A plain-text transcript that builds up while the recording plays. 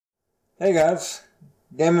Hey guys,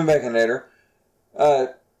 TheGamingBaconator. I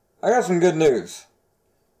got some good news.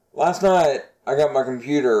 Last night, I got my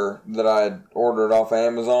computer that I ordered off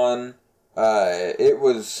Amazon. It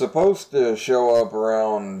was supposed to show up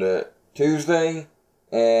around Tuesday,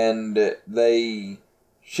 and they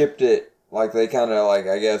shipped it, they kind of,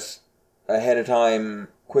 I guess, ahead of time,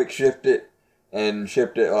 quick shipped it, and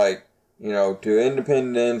shipped it, to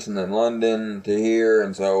Independence, and then London to here,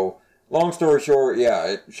 and so, long story short, yeah,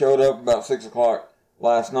 it showed up about 6 o'clock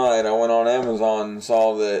last night. I went on Amazon and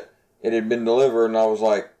saw that it had been delivered, and I was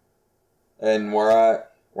like, and where I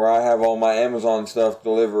have all my Amazon stuff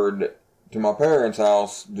delivered to my parents'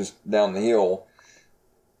 house, just down the hill,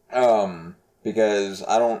 because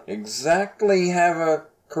I don't exactly have a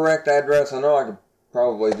correct address. I know I could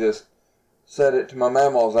probably just set it to my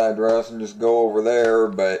mama's address and just go over there,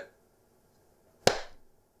 but,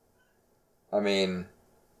 I mean,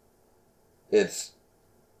 it's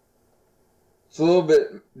a little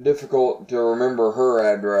bit difficult to remember her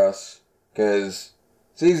address, because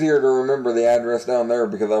it's easier to remember the address down there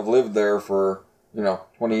because I've lived there for,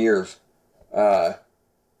 20 years.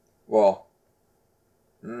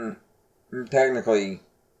 Technically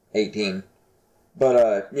 18.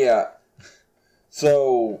 But, yeah.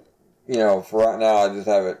 So, for right now, I just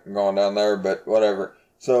have it going down there, but whatever.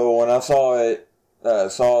 So, when I saw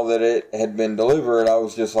that it had been delivered, I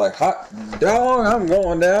was just like, hot dog, I'm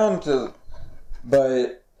going down to,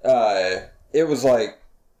 but, it was like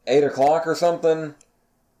 8 o'clock or something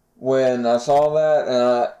when I saw that,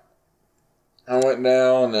 and I went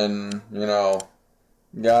down and,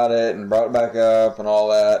 got it and brought it back up and all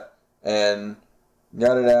that, and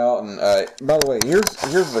got it out, and, by the way,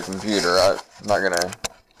 here's the computer. I'm not gonna,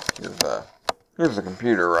 here's the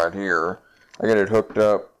computer right here. I got it hooked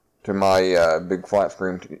up to my, big flat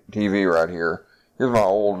screen TV right here. Here's my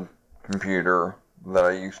old computer that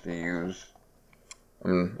I used to use.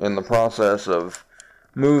 I'm in the process of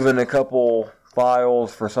moving a couple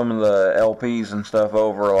files for some of the LPs and stuff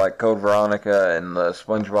over, like Code Veronica and the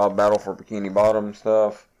SpongeBob Battle for Bikini Bottom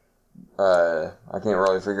stuff. I can't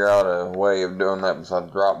really figure out a way of doing that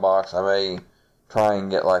besides Dropbox. I may try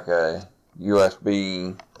and get like a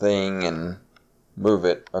USB thing and move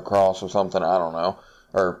it across or something, I don't know.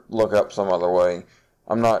 Or look up some other way.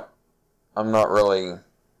 I'm not really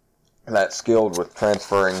that skilled with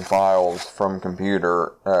transferring files from from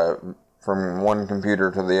one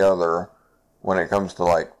computer to the other when it comes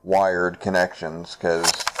to wired connections, because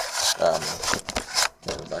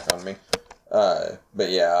back on me. But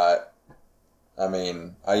yeah, I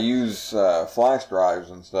mean, I use flash drives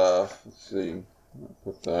and stuff. Let's see,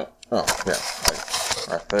 put that. Oh yeah,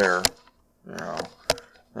 right there.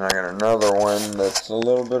 And I got another one that's a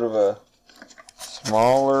little bit of a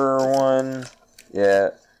smaller one.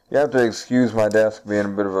 Yeah, you have to excuse my desk being a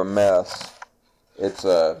bit of a mess. It's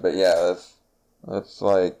but yeah, that's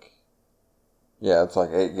like, yeah, it's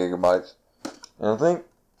like 8 gigabytes. And I think,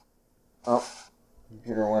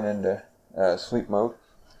 computer went into sleep mode.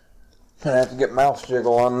 I have to get mouse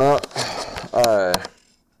jiggle on that.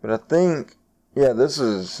 But I think, yeah, this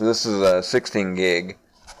is a 16 gig.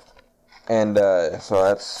 And, so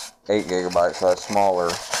that's 8 gigabytes, so that's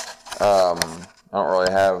smaller. I don't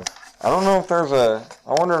really have, I wonder if there's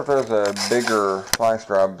a bigger flash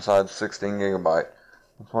drive besides 16 gigabyte.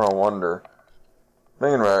 That's what I wonder.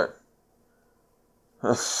 Thinking about it,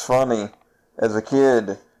 it's funny, as a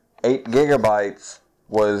kid, 8 gigabytes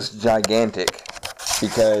was gigantic,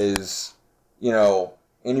 because,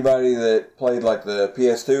 anybody that played, the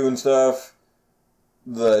PS2 and stuff,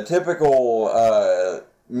 the typical,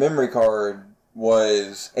 memory card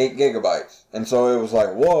was 8 gigabytes. And so it was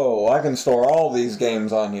like, whoa, I can store all these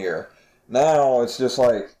games on here. Now it's just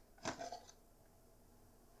like,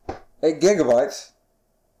 8 gigabytes?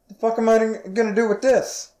 The fuck am I gonna do with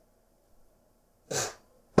this?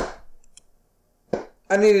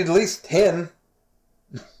 I need at least 10.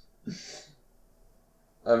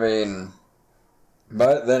 I mean,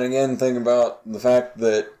 but then again, think about the fact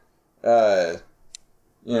that,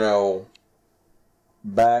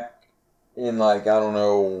 back in I don't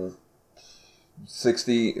know,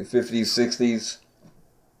 50s, 60s,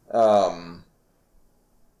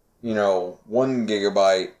 1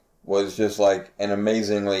 gigabyte was just an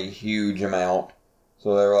amazingly huge amount.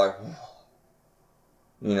 So they were like,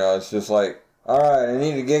 it's just like, alright, I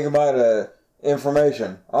need a gigabyte of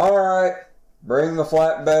information. Alright, bring the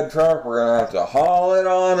flatbed truck, we're gonna have to haul it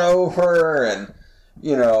on over, and,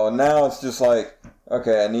 now it's just like,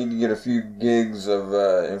 okay, I need to get a few gigs of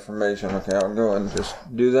information. Okay, I'll go and just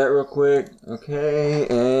do that real quick. Okay,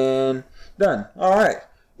 and done. Alright.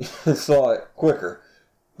 It's a lot quicker.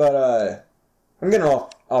 But, I'm getting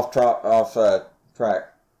off track.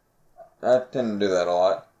 I tend to do that a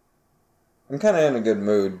lot. I'm kind of in a good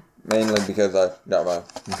mood, mainly because I got my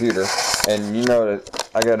computer, and you know that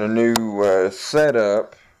I got a new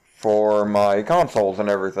setup for my consoles and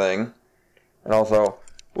everything, and also,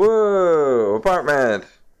 whoa, apartment,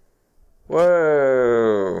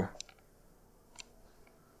 whoa.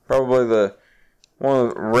 Probably one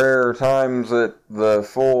of the rare times that the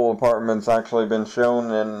full apartment's actually been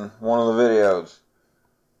shown in one of the videos.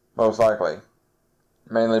 Most likely.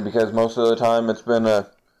 Mainly because most of the time it's been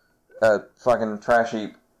a fucking trash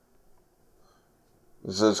heap.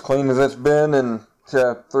 It's as clean as it's been in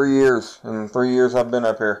 3 years. In 3 years I've been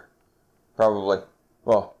up here. Probably.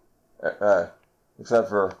 Well, except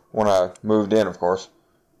for when I moved in, of course.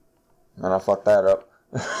 And I fucked that up.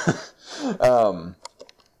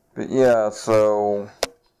 But yeah, so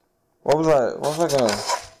what was I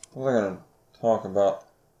gonna talk about?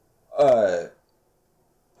 Oh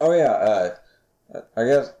yeah, I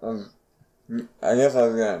guess I was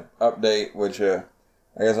gonna update, which I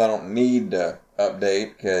guess I don't need to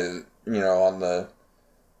update because you know on the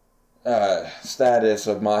status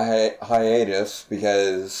of my hiatus,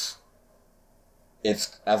 because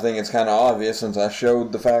I think it's kind of obvious since I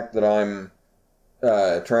showed the fact that I'm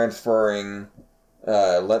transferring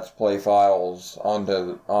Let's Play files up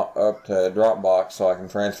to Dropbox so I can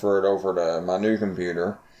transfer it over to my new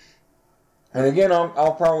computer. And again,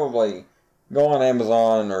 I'll probably go on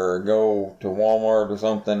Amazon or go to Walmart or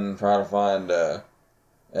something and try to find a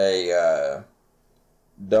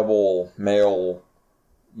double male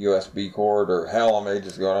USB cord, or hell, I may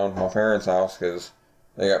just go down to my parents' house because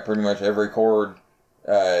they got pretty much every cord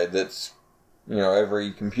that's, you know,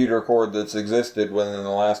 every computer cord that's existed within the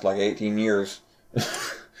last like 18 years.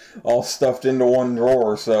 All stuffed into one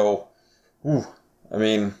drawer, so whew, I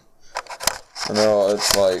mean, I know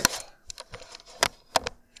it's like,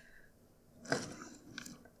 does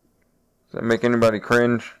that make anybody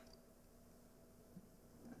cringe?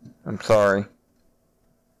 I'm sorry.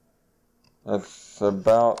 That's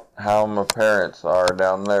about how my parents are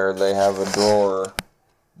down there. They have a drawer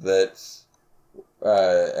that's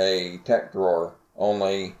a tech drawer,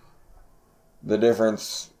 only the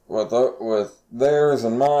difference with theirs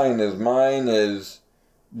and mine is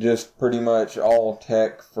just pretty much all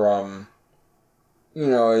tech from, you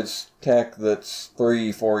know, it's tech that's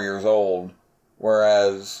 3-4 years old,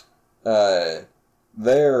 whereas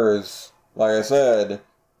theirs, like I said,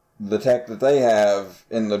 the tech that they have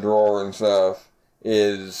in the drawer and stuff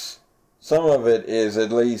is, some of it is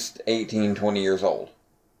at least 18-20 years old.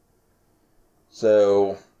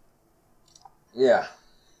 So yeah.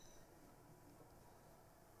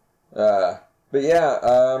 But yeah,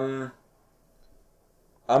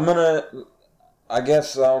 I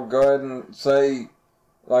guess I'll go ahead and say,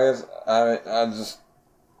 I'm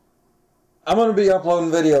gonna be uploading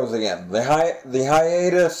videos again. The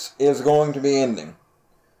hiatus is going to be ending.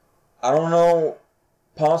 I don't know,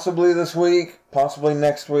 possibly this week, possibly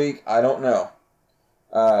next week, I don't know.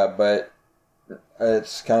 But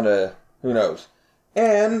it's kinda, who knows.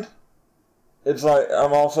 And it's like,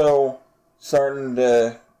 I'm also starting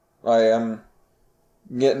to, I'm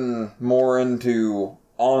getting more into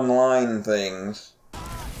online things.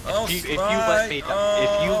 If you let me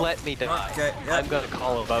die, okay, yep. I'm gonna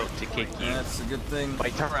call a vote to kick you. That's a good thing.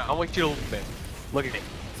 Wait, turn around. I want you to look at me. Look at me.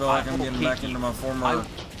 Feel like I'm getting back into my former,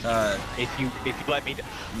 if you let me die.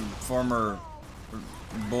 Former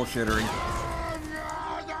bullshittery.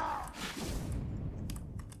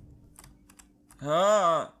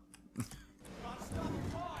 Ah.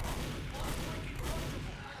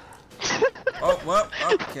 Oh, well,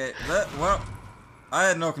 okay. I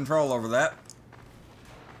had no control over that.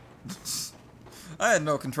 I had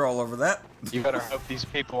no control over that. You better hope these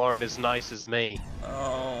people aren't as nice as me.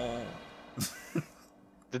 Oh.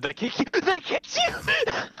 Did they kick you? Did they kick you?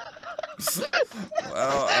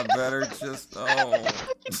 Well, I better just, oh. They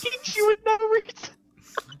kicked you with no reason.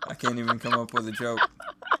 I can't even come up with a joke.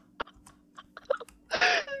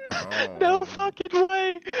 Oh. No fucking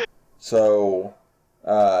way. So,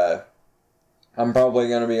 I'm probably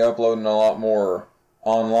going to be uploading a lot more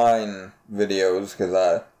online videos,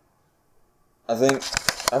 because I think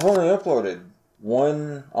I've only uploaded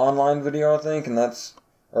one online video, I think, and that's,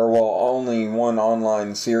 or well, only one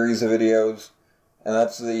online series of videos, and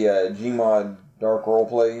that's the Gmod Dark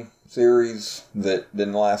Roleplay series that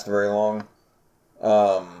didn't last very long.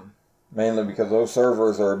 Mainly because those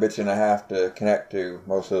servers are a bitch and a half to connect to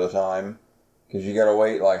most of the time, because you gotta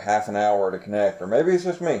wait like half an hour to connect, or maybe it's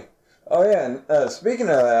just me. Oh yeah, and speaking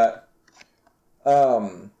of that,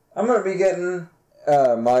 I'm gonna be getting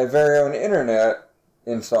my very own internet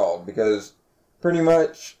installed, because pretty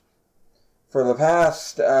much for the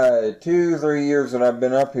past 2-3 years that I've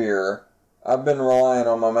been up here, I've been relying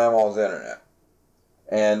on my mama's internet.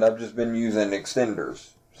 And I've just been using extenders.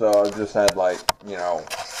 So I've just had, like, you know,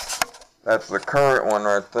 that's the current one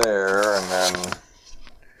right there, and then,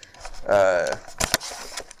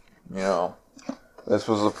 you know, this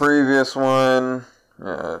was the previous one,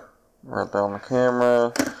 right there on the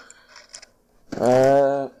camera.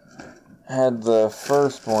 Had the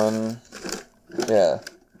first one, yeah,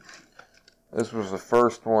 this was the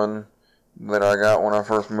first one that I got when I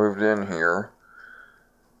first moved in here.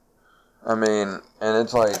 I mean, and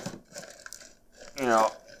it's like, you know,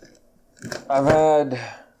 I've had,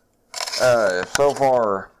 so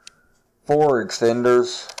far, 4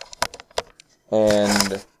 extenders,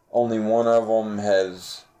 and only one of them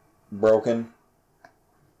has broken.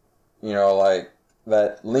 You know, like,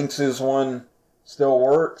 that Lynx's one still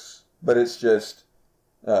works, but it's just,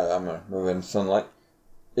 I'm going to move into sunlight.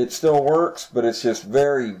 It still works, but it's just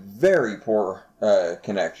very, very poor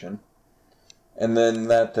connection. And then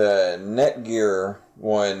that Netgear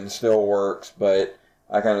one still works, but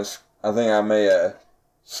I think I may have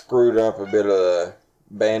screwed up a bit of the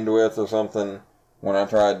bandwidth or something when I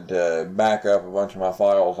tried to back up a bunch of my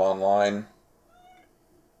files online.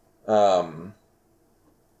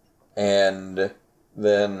 And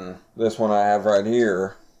then this one I have right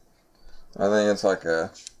here, I think it's like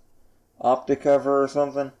a OptiCover or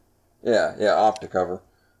something. Yeah, OptiCover.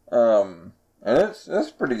 And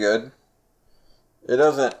it's pretty good. It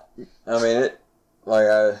doesn't, I mean, it,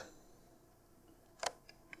 like,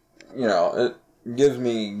 you know, it gives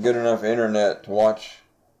me good enough internet to watch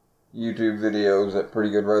YouTube videos at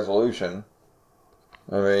pretty good resolution.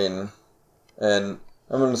 I mean, and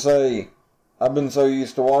I'm going to say, I've been so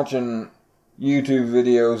used to watching YouTube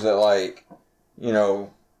videos at, like, you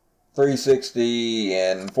know, 360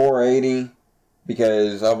 and 480,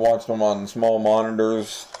 because I've watched them on small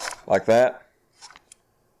monitors like that.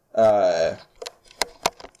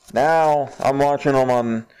 Now I'm watching them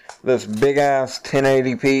on this big ass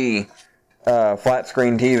 1080p flat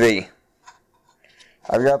screen TV.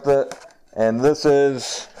 I've got the, and this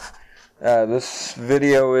is this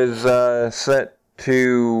video is set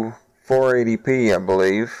to 480p, I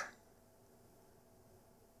believe.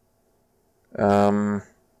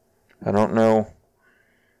 I don't know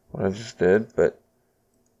what I just did, but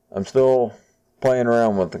I'm still playing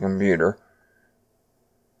around with the computer.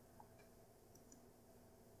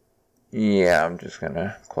 Yeah, I'm just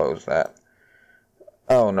gonna close that.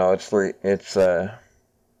 Oh no, it's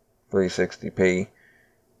 360p.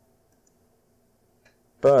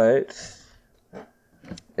 But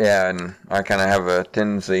yeah, and I kind of have a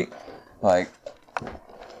tendency, like,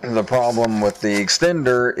 the problem with the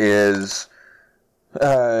extender is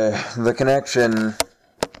the connection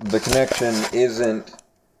isn't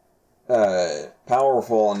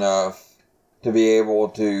powerful enough to be able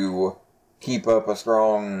to keep up a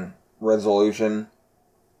strong resolution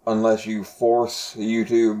unless you force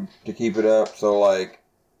YouTube to keep it up. So, like,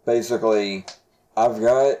 basically, I've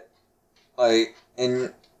got, like,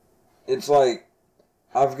 and it's like,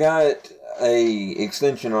 I've got a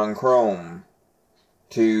extension on Chrome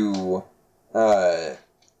to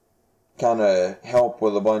kind of help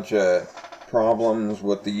with a bunch of problems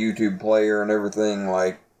with the YouTube player and everything,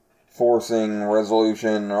 like forcing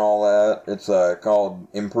resolution and all that. It's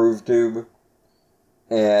called ImproveTube,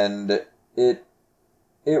 and it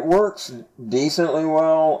works decently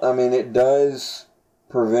well. I mean, it does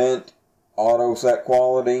prevent auto set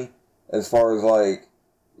quality, as far as, like,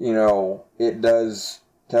 you know, it does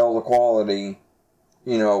tell the quality,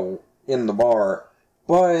 you know, in the bar.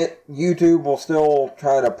 But YouTube will still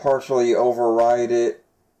try to partially override it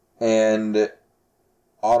and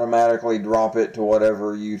automatically drop it to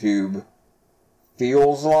whatever YouTube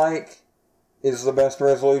feels like is the best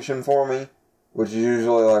resolution for me, which is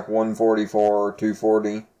usually like 144 or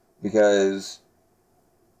 240, because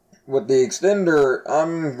with the extender,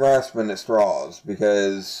 I'm grasping at straws,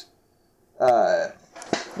 because I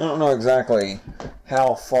don't know exactly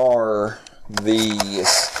how far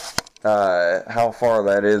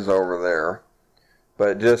that is over there,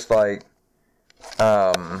 but just like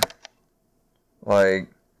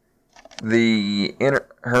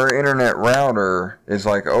her internet router is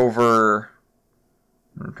like over,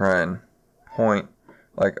 I'm trying to point,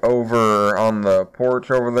 like over on the porch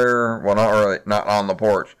over there. Well, not really, not on the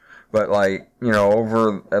porch, but like, you know,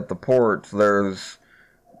 over at the porch, there's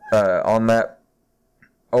on that,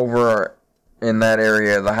 over in that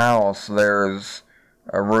area of the house, there's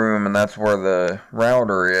a room, and that's where the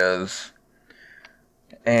router is,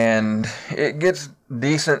 and it gets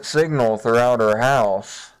decent signal throughout her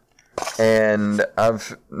house, and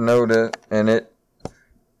I've noticed, and it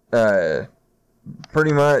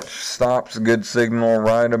pretty much stops good signal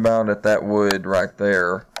right about at that wood right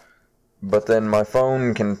there. But then my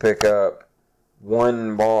phone can pick up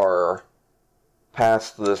 1 bar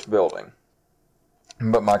past this building.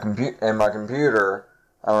 But my computer,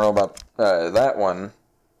 I don't know about that one,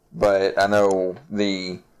 but I know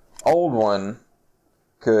the old one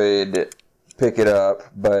could pick it up,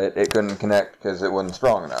 but it couldn't connect because it wasn't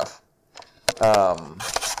strong enough.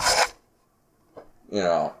 You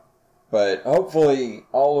know, but hopefully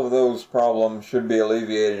all of those problems should be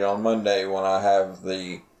alleviated on Monday when I have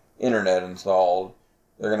the internet installed.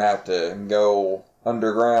 They're going to have to go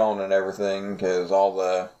underground and everything because all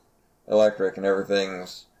the electric and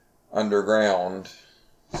everything's underground.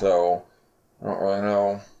 So, I don't really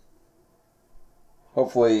know.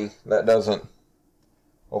 Hopefully that doesn't.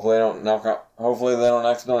 Hopefully they don't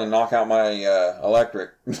accidentally knock out my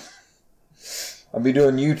electric. I'd be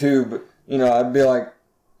doing YouTube. You know, I'd be like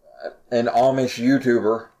an Amish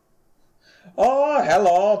YouTuber. Oh,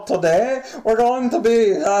 hello. Today we're going to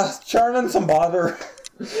be churning some butter.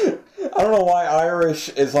 I don't know why Irish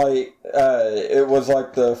is like, it was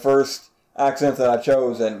like the first accent that I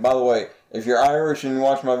chose. And by the way, if you're Irish and you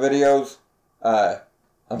watch my videos,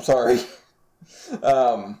 I'm sorry.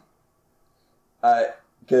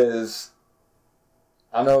 Because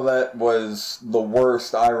I know that was the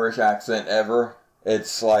worst Irish accent ever.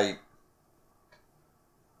 It's like,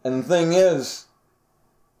 and the thing is,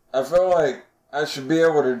 I feel like I should be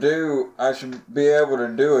able to do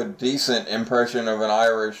a decent impression of an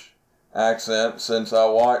Irish accent since I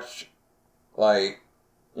watch, like,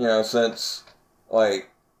 you know, since, like,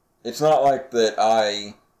 it's not like that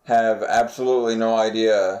I have absolutely no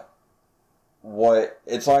idea what,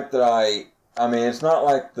 it's like that I mean, it's not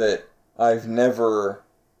like that I've never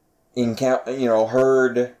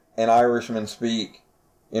heard an Irishman speak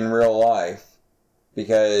in real life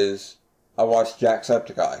because I watched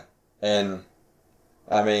Jacksepticeye. And,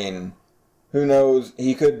 I mean, who knows,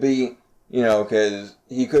 he could be, you know, because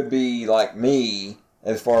he could be like me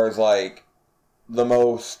as far as, like, the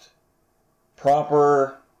most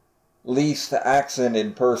proper, least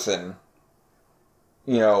accented person,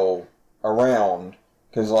 you know, around.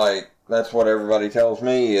 Because, like, that's what everybody tells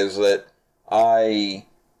me, is that I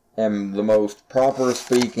am the most proper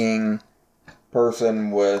speaking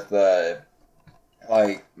person with,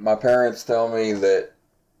 like, my parents tell me that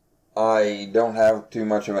I don't have too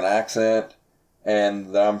much of an accent,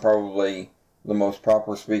 and that I'm probably the most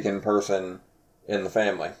proper speaking person in the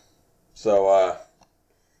family. So,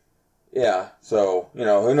 yeah, so, you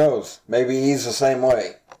know, who knows? Maybe he's the same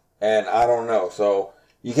way, and I don't know. So,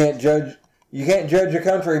 you can't judge a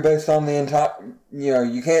country based on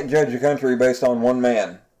you can't judge a country based on one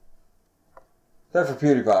man. Except for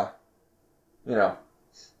PewDiePie. You know,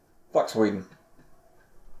 fuck Sweden.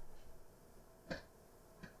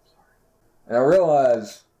 And I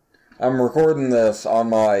realize I'm recording this on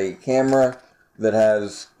my camera that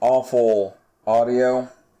has awful audio.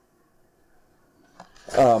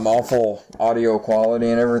 Awful audio quality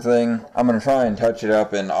and everything. I'm going to try and touch it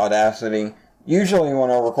up in Audacity. Usually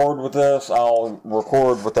when I record with this, I'll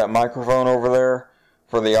record with that microphone over there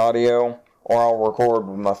for the audio. Or I'll record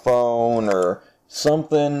with my phone or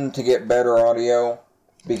something to get better audio.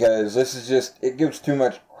 Because this is just, it gives too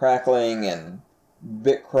much crackling and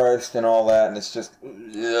bit crushed and all that, and it's just,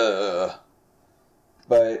 ugh.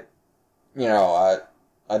 But, you know,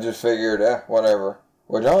 I just figured, whatever.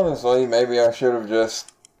 Which honestly, maybe I should have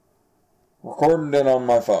just recorded it on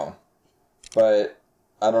my phone. But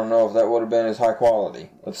I don't know if that would have been as high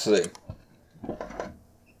quality. Let's see.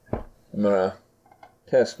 I'm gonna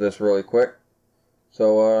test this really quick.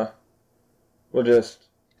 So, we'll just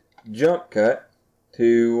jump cut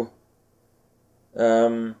to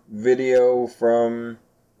video from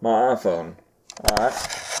my iPhone. Alright.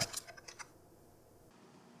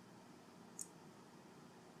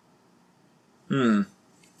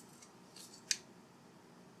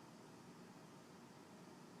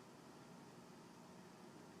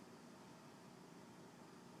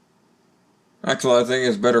 Actually, I think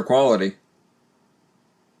it's better quality.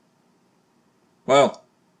 Well,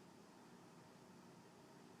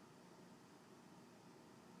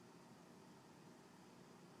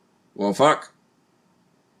 fuck.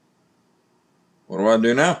 What do I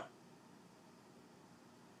do now?